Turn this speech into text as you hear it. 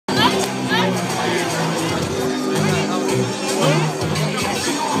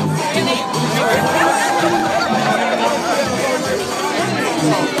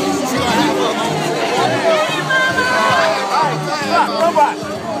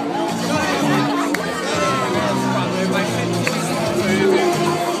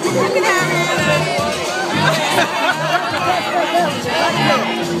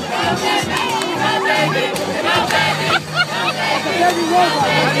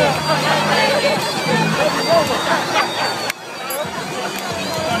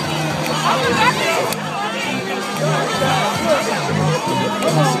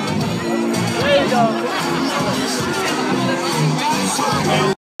There you go.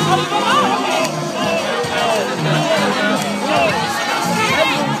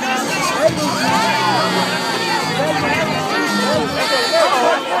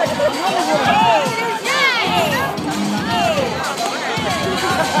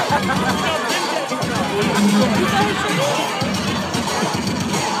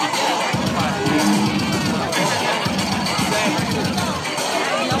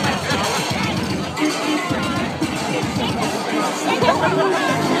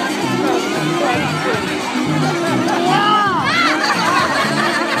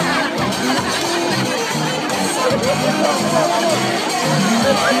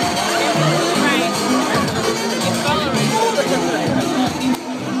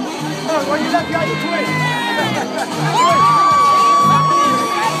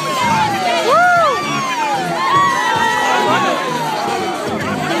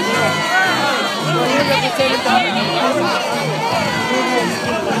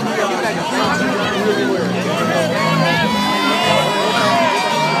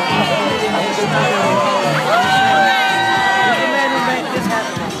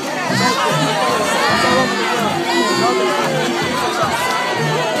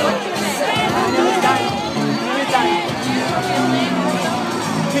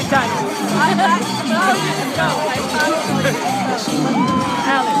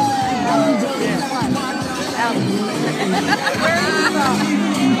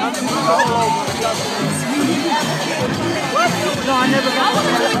 No, I never got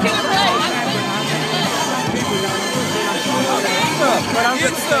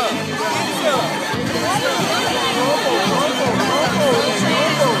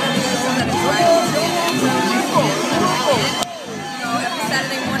every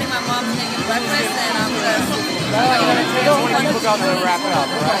Saturday morning my mom's making breakfast and I'm just look out there and wrap it up,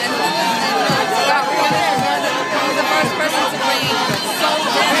 right? He's the first person to bring soul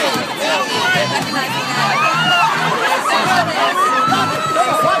dancing to me, recognizing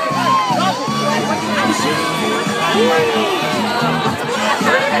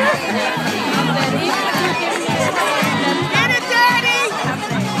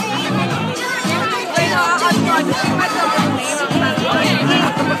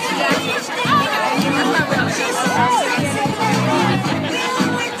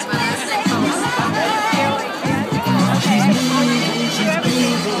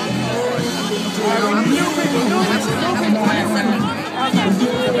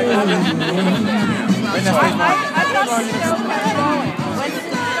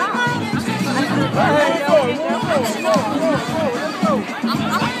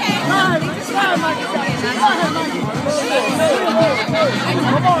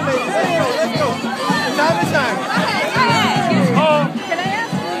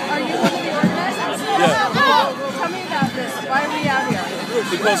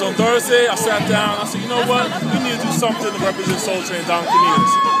Because on Thursday, I sat down, I said, you know what, we need to do something to represent Soul Train down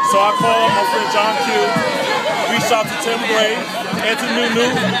Cornelius. So I called up my friend John Q, reached out to Tim Bray, Anthony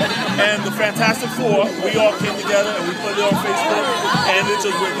Nunu, and the Fantastic Four. We all came together and we put it on Facebook, and it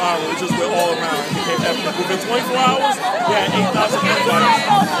just went viral. It just went all around. It became epic. Within 24 hours, we had 8,000 invites,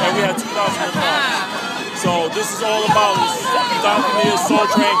 and we had 2,000 responses. So this is all about Don Cornelius, Soul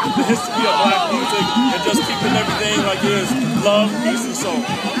Train, the history of black music, and just keeping everything like it is. Love, peace, and soul.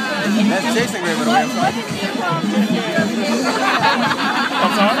 That's Jason Gray, by the way. I'm sorry.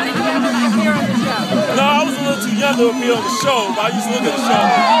 I'm sorry? No, I was a little too young to appear on the show, but I used to look at the show.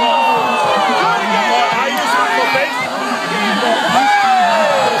 I used to,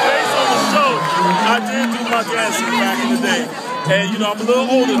 based on the show, I did do my dancing back in the day. And, you know, I'm a little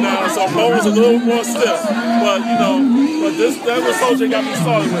older now, so my bones a little more stiff. But, you know, that was Soul Train got me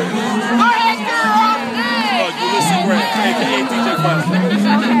started with. Ulysses Grant, a.k.a. DJ Flash.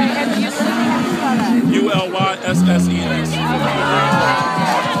 Ulyses.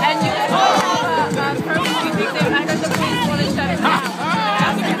 and you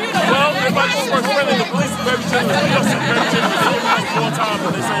Well, everybody just works friendly. The police are very generous. We are very generous. They give us more time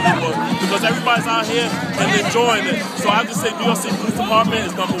than they say they would. Because everybody's out here and they're enjoying it. So I just say New York City Police Department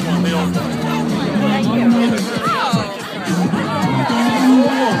is #1. They all. Thank you.